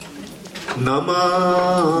Namo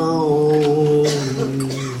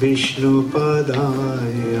Vishnu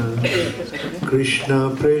Padaya Krishna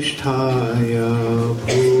Pristhaya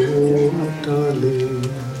Bhutale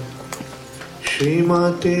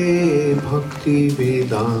Srimate Bhakti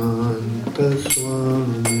Vedanta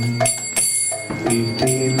Swami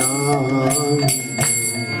Iti Namine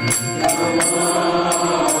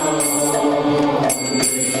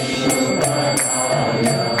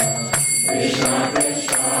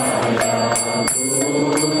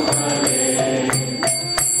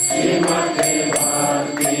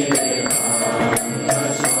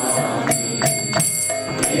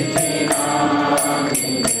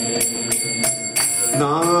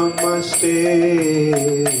Namaste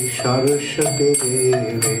Saraswati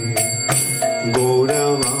Devi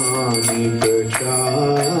Gauravani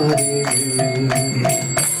Pracharini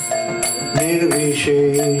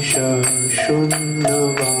Nirvishesha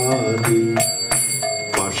Shunnavadi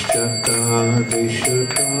Paschata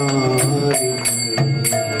Deshatarini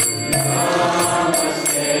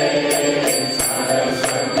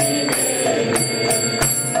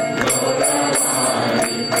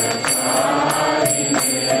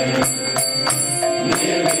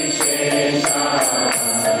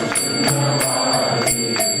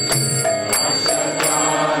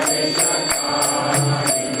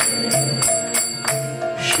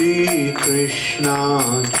Krishna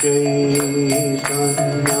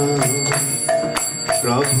Chaitanya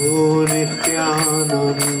Prabhu Nityananda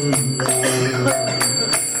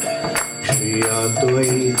Shri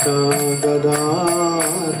Advaita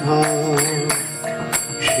Gadadhar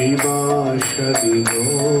Shivasadi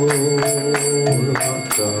Gaur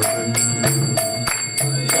Bhaktivinoda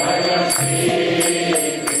Jaya Shri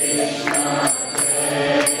Krishna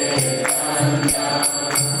Chaitanya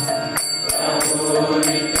Prabhu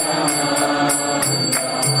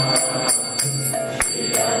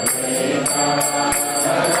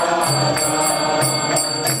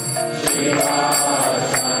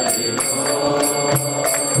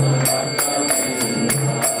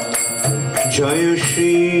Jaya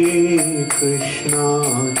Shri Krishna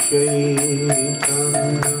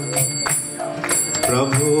Chaitanya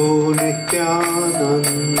Prabhu Nityananda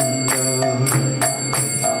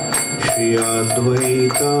Shri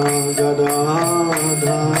Advaita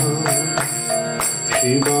Gadadhar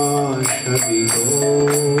Shivasadi Gaur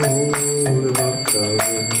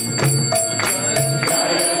Bhaktivinoda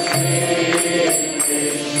Jaya Shri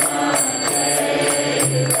Krishna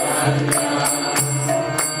Chaitanya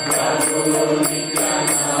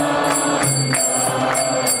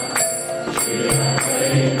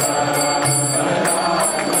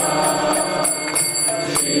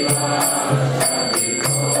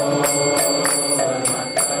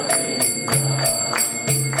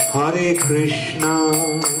Hare Krishna,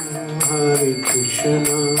 Hare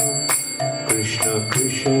Krishna, Krishna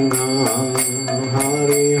Krishna,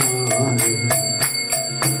 Hare Hare,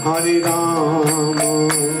 Hare Rama,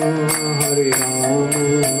 Hare Rama,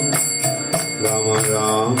 Rama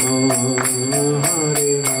Rama,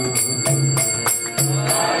 Hare Hare.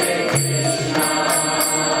 Hare Krishna,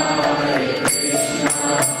 Hare Krishna,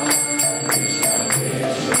 Krishna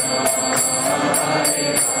Krishna, Hare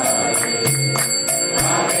Hare.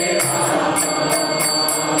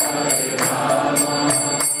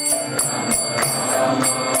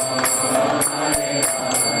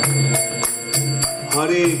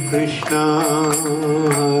 Hare Krishna,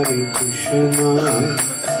 Hare Krishna,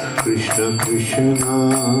 Krishna Krishna,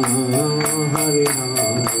 Hare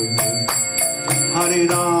Hare, Hare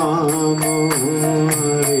Rama,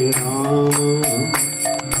 Hare Rama,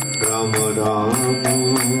 Rama Rama,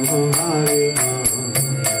 Hare Hare.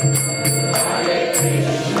 Hare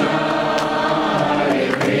Krishna, Hare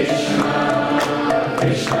Krishna,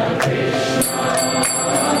 Krishna Krishna,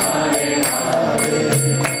 Hare Hare.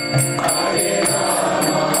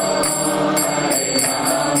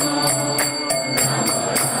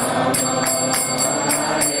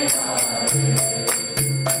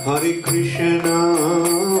 Hare Krishna,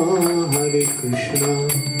 Hare Krishna,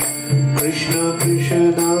 Krishna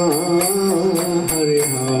Krishna, Hare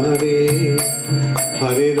Hare,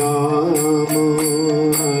 Hare Rama,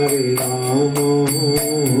 Hare Rama,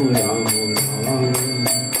 Rama Rama,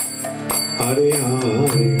 Hare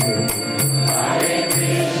Hare. Hare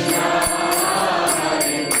Krishna,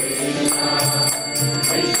 Hare Krishna,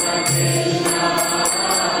 Krishna Krishna, Hare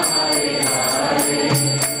Hare,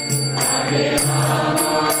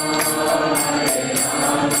 Hare Rama,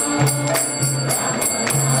 Hare Rama,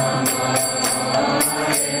 Rama Rama,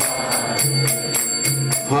 Hare Hare.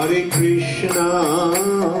 Hare Krishna,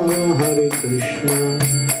 Hare Krishna,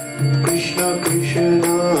 Krishna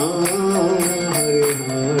Krishna, Hare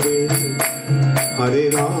Hare, Hare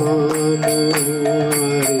Ram, Hare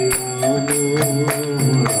Ram,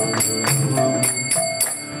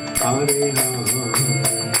 Hare Hare.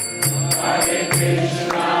 Hare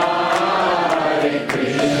Krishna, Hare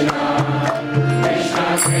Krishna, Krishna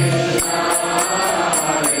Krishna,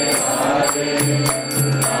 Hare Hare,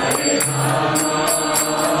 Hare Rama,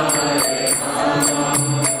 Hare Rama,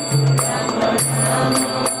 Rama Rama,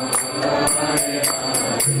 Hare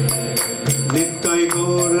Hare. Nitai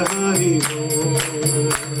Gaur Hari Bo,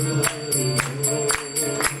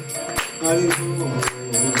 Hari Bo,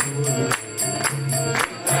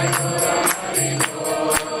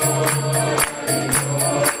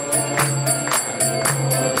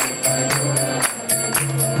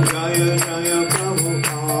 Jaya Jaya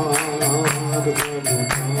Prabhupada,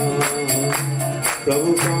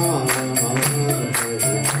 Prabhupada,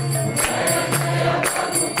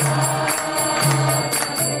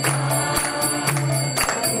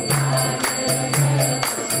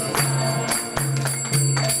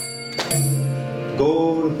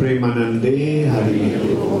 Gaur Premanande Hari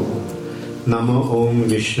Bo. Namo Om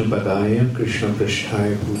Vishnupadaya Krishna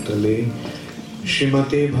Prasthaya Bhutale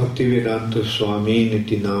Srimate Bhaktivedanta Swami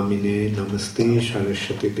Niti Namine Namaste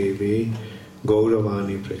Saraswati Deve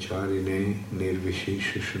Gauravani Pracharine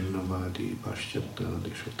Nirvishesha Shunnavadi Paschatya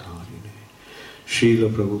Deshatarine Srila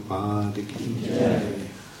Prabhupada Ki Jai.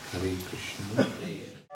 Hare Krishna.